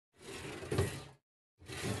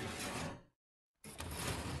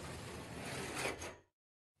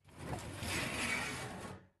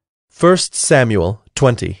1 Samuel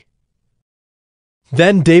 20.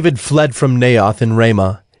 Then David fled from Naioth in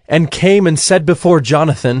Ramah, and came and said before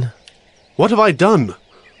Jonathan, What have I done?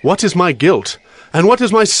 What is my guilt? And what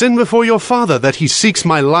is my sin before your father, that he seeks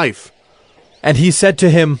my life? And he said to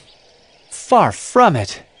him, Far from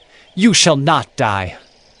it. You shall not die.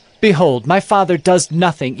 Behold, my father does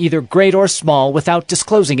nothing, either great or small, without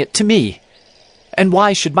disclosing it to me. And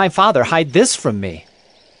why should my father hide this from me?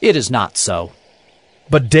 It is not so.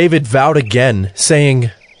 But David vowed again,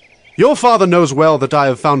 saying, Your father knows well that I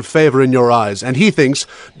have found favor in your eyes, and he thinks,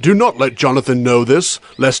 Do not let Jonathan know this,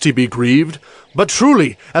 lest he be grieved. But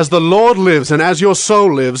truly, as the Lord lives, and as your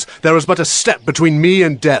soul lives, there is but a step between me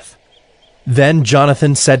and death. Then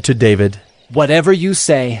Jonathan said to David, Whatever you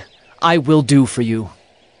say, I will do for you.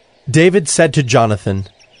 David said to Jonathan,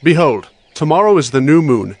 Behold, tomorrow is the new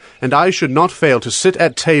moon, and I should not fail to sit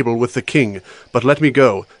at table with the king. But let me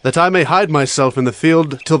go, that I may hide myself in the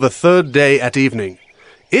field till the 3rd day at evening.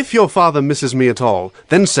 If your father misses me at all,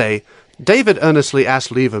 then say, David earnestly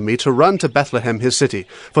asked leave of me to run to Bethlehem his city,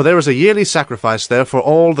 for there is a yearly sacrifice there for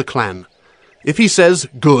all the clan. If he says,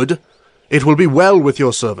 Good, it will be well with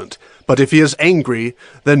your servant. But if he is angry,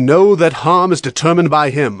 then know that harm is determined by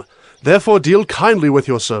him. Therefore deal kindly with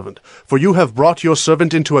your servant, for you have brought your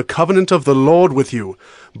servant into a covenant of the Lord with you.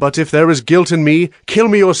 But if there is guilt in me, kill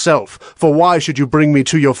me yourself, for why should you bring me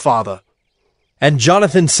to your father? And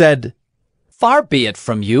Jonathan said, Far be it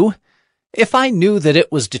from you. If I knew that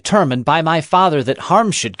it was determined by my father that harm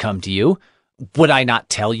should come to you, would I not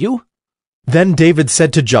tell you? Then David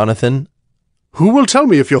said to Jonathan, Who will tell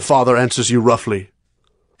me if your father answers you roughly?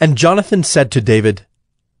 And Jonathan said to David,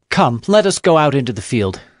 Come, let us go out into the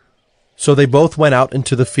field. So they both went out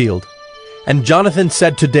into the field. And Jonathan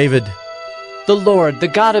said to David, The Lord, the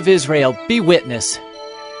God of Israel, be witness.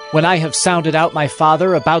 When I have sounded out my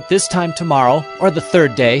father about this time tomorrow, or the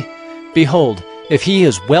 3rd day, behold, if he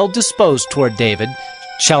is well disposed toward David,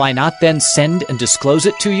 shall I not then send and disclose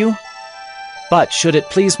it to you? But should it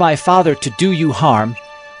please my father to do you harm,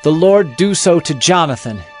 the Lord do so to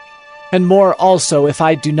Jonathan, and more also if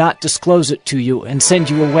I do not disclose it to you and send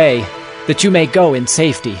you away, that you may go in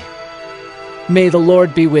safety. May the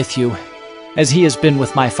Lord be with you, as he has been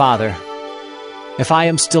with my father. If I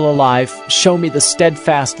am still alive, show me the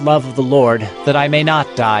steadfast love of the Lord, that I may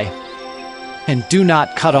not die. And do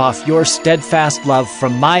not cut off your steadfast love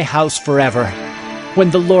from my house forever,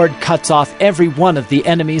 when the Lord cuts off every one of the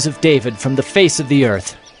enemies of David from the face of the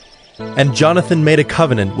earth. And Jonathan made a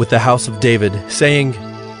covenant with the house of David, saying,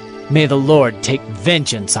 May the Lord take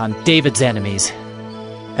vengeance on David's enemies.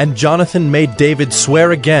 And Jonathan made David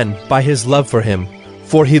swear again by his love for him,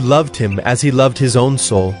 for he loved him as he loved his own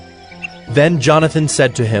soul. Then Jonathan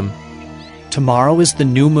said to him, Tomorrow is the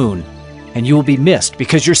new moon, and you will be missed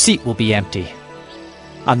because your seat will be empty.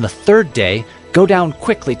 On the 3rd day, go down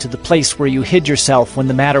quickly to the place where you hid yourself when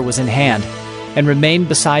the matter was in hand, and remain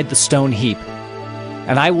beside the stone heap.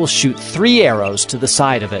 And I will shoot 3 arrows to the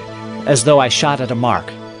side of it, as though I shot at a mark.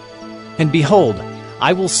 And behold,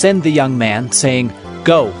 I will send the young man, saying,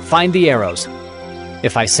 Go, find the arrows.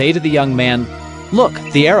 If I say to the young man, Look,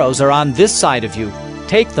 the arrows are on this side of you,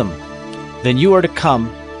 take them. Then you are to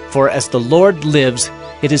come, for as the Lord lives,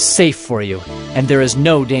 it is safe for you, and there is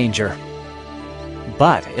no danger.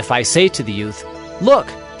 But if I say to the youth, Look,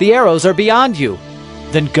 the arrows are beyond you,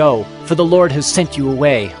 then go, for the Lord has sent you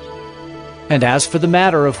away. And as for the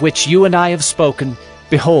matter of which you and I have spoken,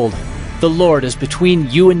 behold, the Lord is between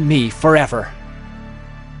you and me forever.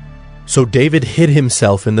 So David hid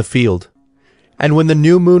himself in the field. And when the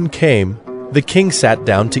new moon came, the king sat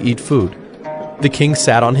down to eat food. The king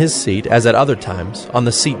sat on his seat, as at other times, on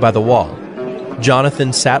the seat by the wall.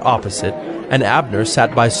 Jonathan sat opposite, and Abner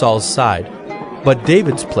sat by Saul's side. But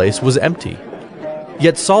David's place was empty.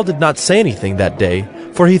 Yet Saul did not say anything that day,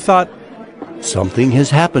 for he thought, Something has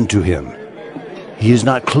happened to him. He is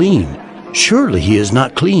not clean. Surely he is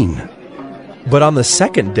not clean. But on the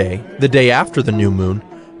 2nd day, the day after the new moon,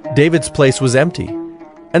 David's place was empty.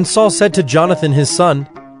 And Saul said to Jonathan his son,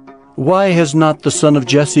 Why has not the son of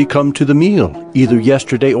Jesse come to the meal, either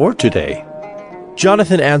yesterday or today?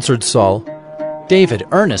 Jonathan answered Saul, David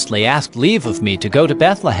earnestly asked leave of me to go to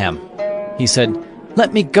Bethlehem. He said,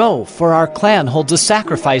 Let me go, for our clan holds a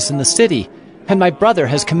sacrifice in the city, and my brother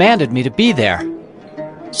has commanded me to be there.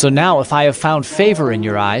 So now if I have found favor in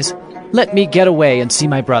your eyes, let me get away and see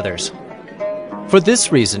my brothers. For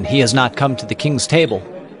this reason he has not come to the king's table.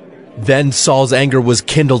 Then Saul's anger was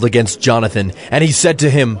kindled against Jonathan, and he said to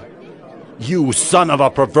him, You son of a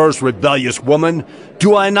perverse, rebellious woman,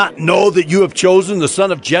 do I not know that you have chosen the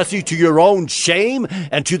son of Jesse to your own shame,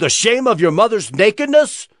 and to the shame of your mother's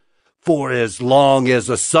nakedness? For as long as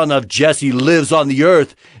the son of Jesse lives on the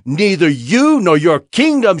earth, neither you nor your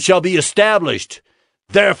kingdom shall be established.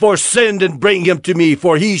 Therefore send and bring him to me,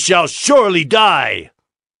 for he shall surely die."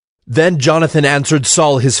 Then Jonathan answered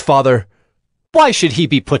Saul his father, "Why should he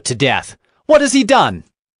be put to death? What has he done?"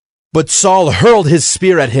 But Saul hurled his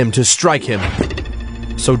spear at him to strike him.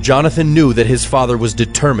 So Jonathan knew that his father was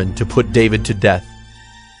determined to put David to death.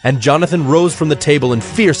 And Jonathan rose from the table in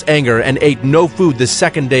fierce anger and ate no food the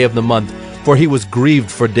second day of the month, for he was grieved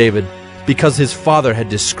for David, because his father had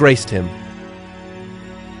disgraced him.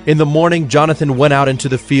 In the morning Jonathan went out into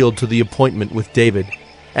the field to the appointment with David,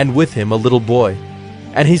 and with him a little boy.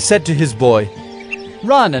 And he said to his boy,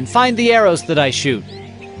 "Run and find the arrows that I shoot."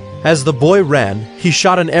 As the boy ran, he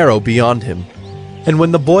shot an arrow beyond him. And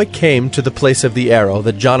when the boy came to the place of the arrow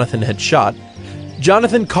that Jonathan had shot,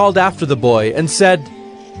 Jonathan called after the boy and said,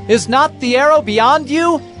 "Is not the arrow beyond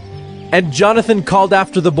you?" And Jonathan called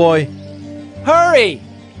after the boy, "Hurry!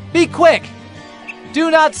 Be quick!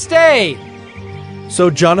 Do not stay!" So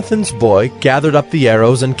Jonathan's boy gathered up the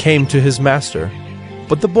arrows and came to his master.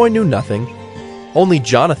 But the boy knew nothing. Only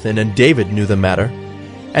Jonathan and David knew the matter.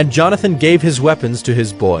 And Jonathan gave his weapons to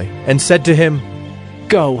his boy, and said to him,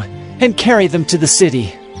 "Go and carry them to the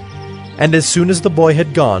city." And as soon as the boy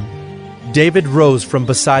had gone, David rose from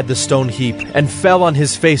beside the stone heap, and fell on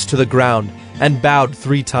his face to the ground, and bowed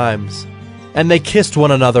 3 times. And they kissed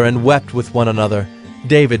one another and wept with one another,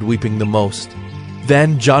 David weeping the most.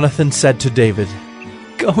 Then Jonathan said to David,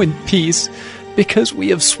 "Go in peace, because we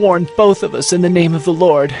have sworn both of us in the name of the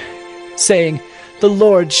Lord, saying, 'The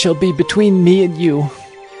Lord shall be between me and you,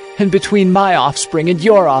 and between my offspring and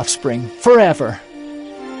your offspring, forever.'"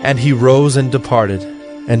 And he rose and departed,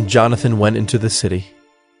 and Jonathan went into the city.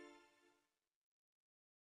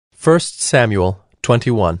 1 Samuel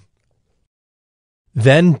 21.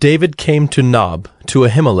 Then David came to Nob, to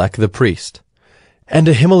Ahimelech the priest. And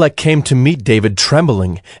Ahimelech came to meet David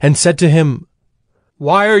trembling, and said to him,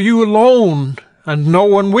 "Why are you alone, and no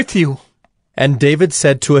one with you?" And David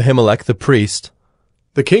said to Ahimelech the priest,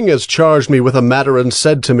 "The king has charged me with a matter and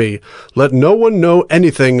said to me, 'Let no one know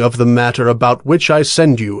anything of the matter about which I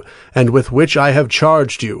send you, and with which I have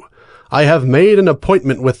charged you. I have made an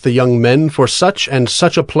appointment with the young men for such and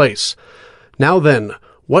such a place. Now then,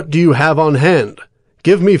 what do you have on hand?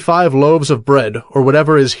 Give me 5 loaves of bread, or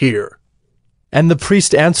whatever is here.'" And the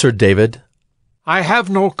priest answered David, "I have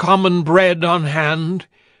no common bread on hand,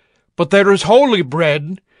 but there is holy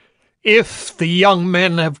bread, if the young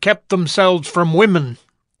men have kept themselves from women."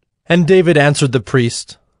 And David answered the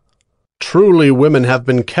priest, "Truly women have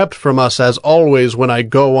been kept from us as always when I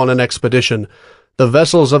go on an expedition. The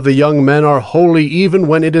vessels of the young men are holy even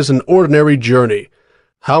when it is an ordinary journey.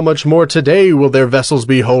 How much more today will their vessels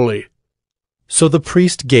be holy?" So the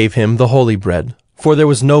priest gave him the holy bread, for there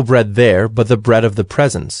was no bread there but the bread of the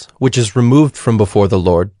presence, which is removed from before the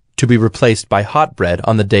Lord, to be replaced by hot bread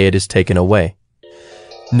on the day it is taken away.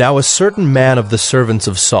 Now a certain man of the servants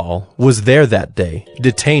of Saul was there that day,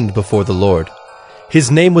 detained before the Lord.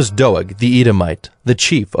 His name was Doeg the Edomite, the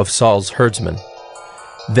chief of Saul's herdsmen.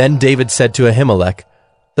 Then David said to Ahimelech,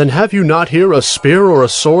 "Then have you not here a spear or a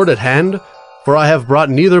sword at hand? For I have brought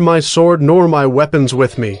neither my sword nor my weapons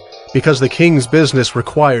with me, because the king's business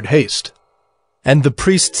required haste." And the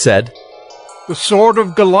priest said, "The sword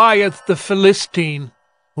of Goliath the Philistine,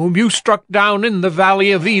 whom you struck down in the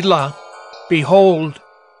valley of Elah, behold,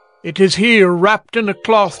 it is here wrapped in a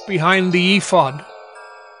cloth behind the ephod.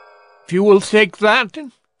 If you will take that,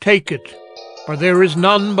 take it, for there is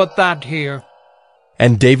none but that here."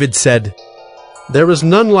 And David said, "There is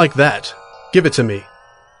none like that. Give it to me."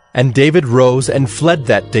 And David rose and fled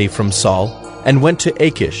that day from Saul, and went to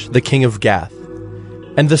Achish, the king of Gath.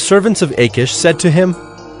 And the servants of Achish said to him,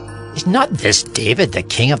 "Is not this David the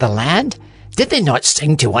king of the land? Did they not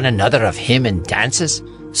sing to one another of him in dances?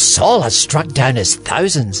 Saul has struck down his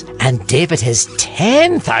thousands, and David his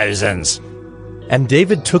 10,000s. And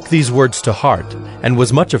David took these words to heart, and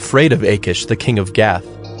was much afraid of Achish, the king of Gath.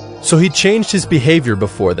 So he changed his behavior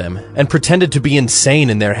before them, and pretended to be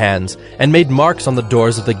insane in their hands, and made marks on the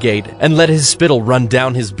doors of the gate, and let his spittle run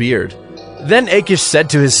down his beard. Then Achish said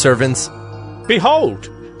to his servants, "Behold,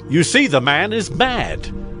 you see the man is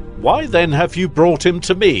mad. Why then have you brought him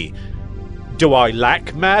to me? Do I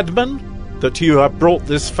lack madmen, that you have brought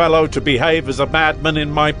this fellow to behave as a madman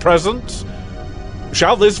in my presence?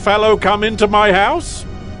 Shall this fellow come into my house?"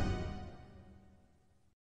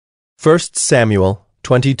 1 Samuel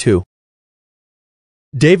 22.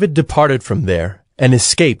 David departed from there, and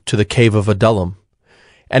escaped to the cave of Adullam.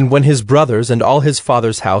 And when his brothers and all his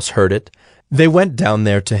father's house heard it, they went down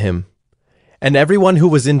there to him. And everyone who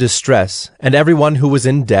was in distress, and everyone who was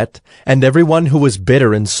in debt, and everyone who was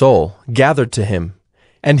bitter in soul, gathered to him,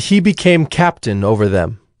 and he became captain over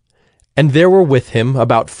them. And there were with him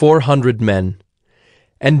about 400 men.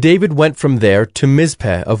 And David went from there to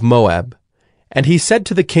Mizpeh of Moab. And he said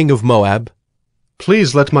to the king of Moab,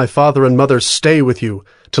 Please let my father and mother stay with you,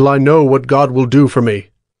 till I know what God will do for me.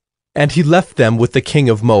 And he left them with the king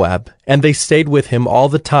of Moab, and they stayed with him all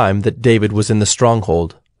the time that David was in the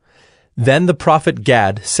stronghold. Then the prophet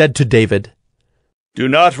Gad said to David, Do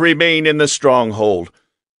not remain in the stronghold.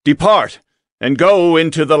 Depart, and go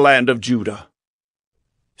into the land of Judah.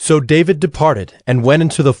 So David departed, and went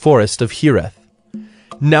into the forest of Hereth.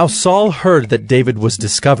 Now Saul heard that David was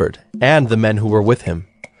discovered, and the men who were with him.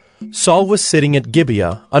 Saul was sitting at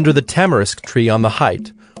Gibeah, under the tamarisk tree on the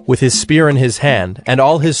height, with his spear in his hand, and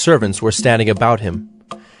all his servants were standing about him.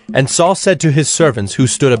 And Saul said to his servants who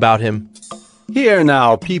stood about him, Hear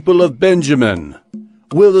now, people of Benjamin.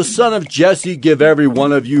 Will the son of Jesse give every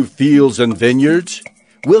one of you fields and vineyards?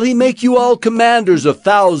 Will he make you all commanders of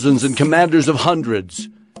thousands and commanders of hundreds?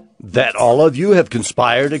 That all of you have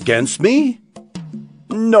conspired against me?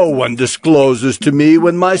 No one discloses to me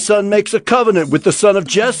when my son makes a covenant with the son of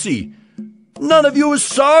Jesse. None of you is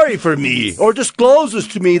sorry for me, or discloses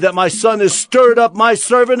to me that my son has stirred up my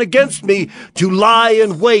servant against me to lie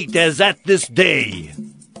in wait as at this day.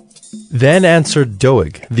 Then answered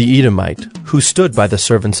Doeg the Edomite, who stood by the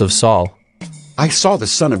servants of Saul, I saw the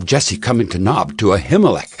son of Jesse come into Nob to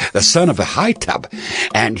Ahimelech, the son of Ahitub,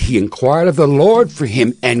 and he inquired of the Lord for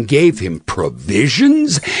him, and gave him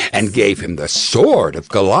provisions, and gave him the sword of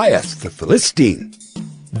Goliath the Philistine.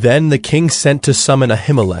 Then the king sent to summon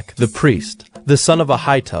Ahimelech the priest, the son of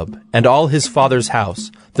Ahitub, and all his father's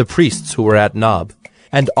house, the priests who were at Nob,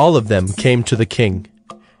 and all of them came to the king.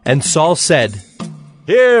 And Saul said,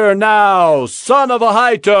 Hear now, son of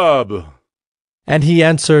Ahitub. And he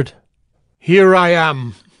answered, Here I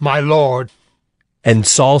am, my lord. And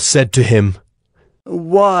Saul said to him,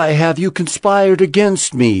 Why have you conspired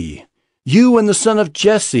against me, you and the son of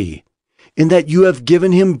Jesse, in that you have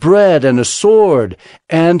given him bread and a sword,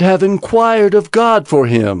 and have inquired of God for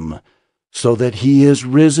him, so that he is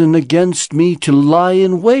risen against me to lie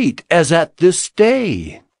in wait, as at this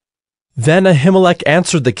day? Then Ahimelech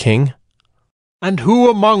answered the king, And who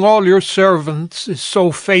among all your servants is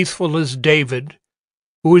so faithful as David,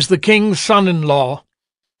 who is the king's son-in-law,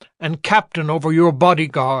 and captain over your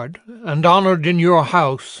bodyguard, and honored in your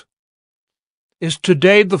house? Is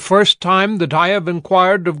today the first time that I have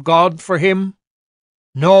inquired of God for him?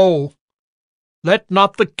 No. Let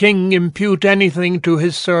not the king impute anything to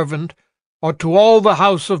his servant, or to all the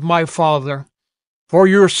house of my father, for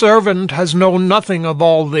your servant has known nothing of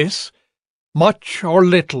all this, much or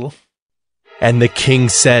little. And the king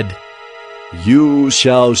said, You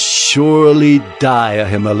shall surely die,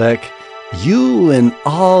 Ahimelech, you and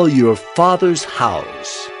all your father's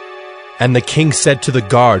house. And the king said to the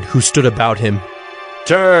guard who stood about him,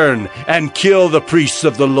 Turn and kill the priests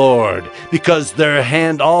of the Lord, because their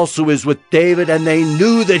hand also is with David, and they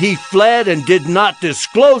knew that he fled and did not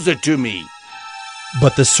disclose it to me.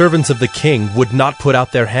 But the servants of the king would not put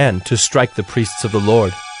out their hand to strike the priests of the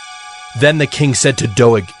Lord. Then the king said to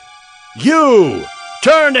Doeg, You,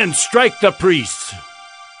 turn and strike the priests.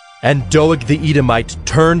 And Doeg the Edomite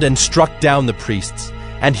turned and struck down the priests,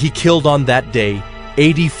 and he killed on that day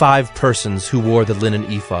 85 persons who wore the linen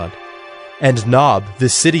ephod. And Nob, the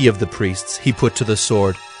city of the priests, he put to the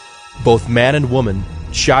sword, both man and woman,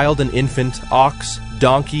 child and infant, ox,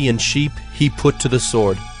 donkey, and sheep he put to the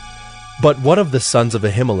sword. But one of the sons of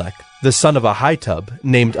Ahimelech, the son of Ahitub,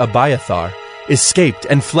 named Abiathar, escaped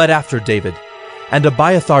and fled after David. And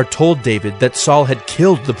Abiathar told David that Saul had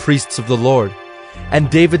killed the priests of the Lord. And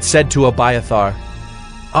David said to Abiathar,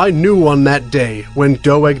 I knew on that day, when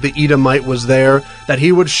Doeg the Edomite was there, that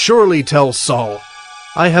he would surely tell Saul,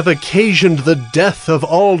 I have occasioned the death of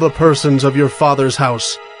all the persons of your father's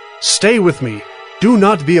house. Stay with me, do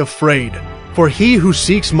not be afraid, for he who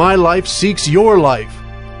seeks my life seeks your life.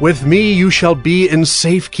 With me you shall be in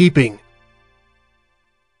safe keeping.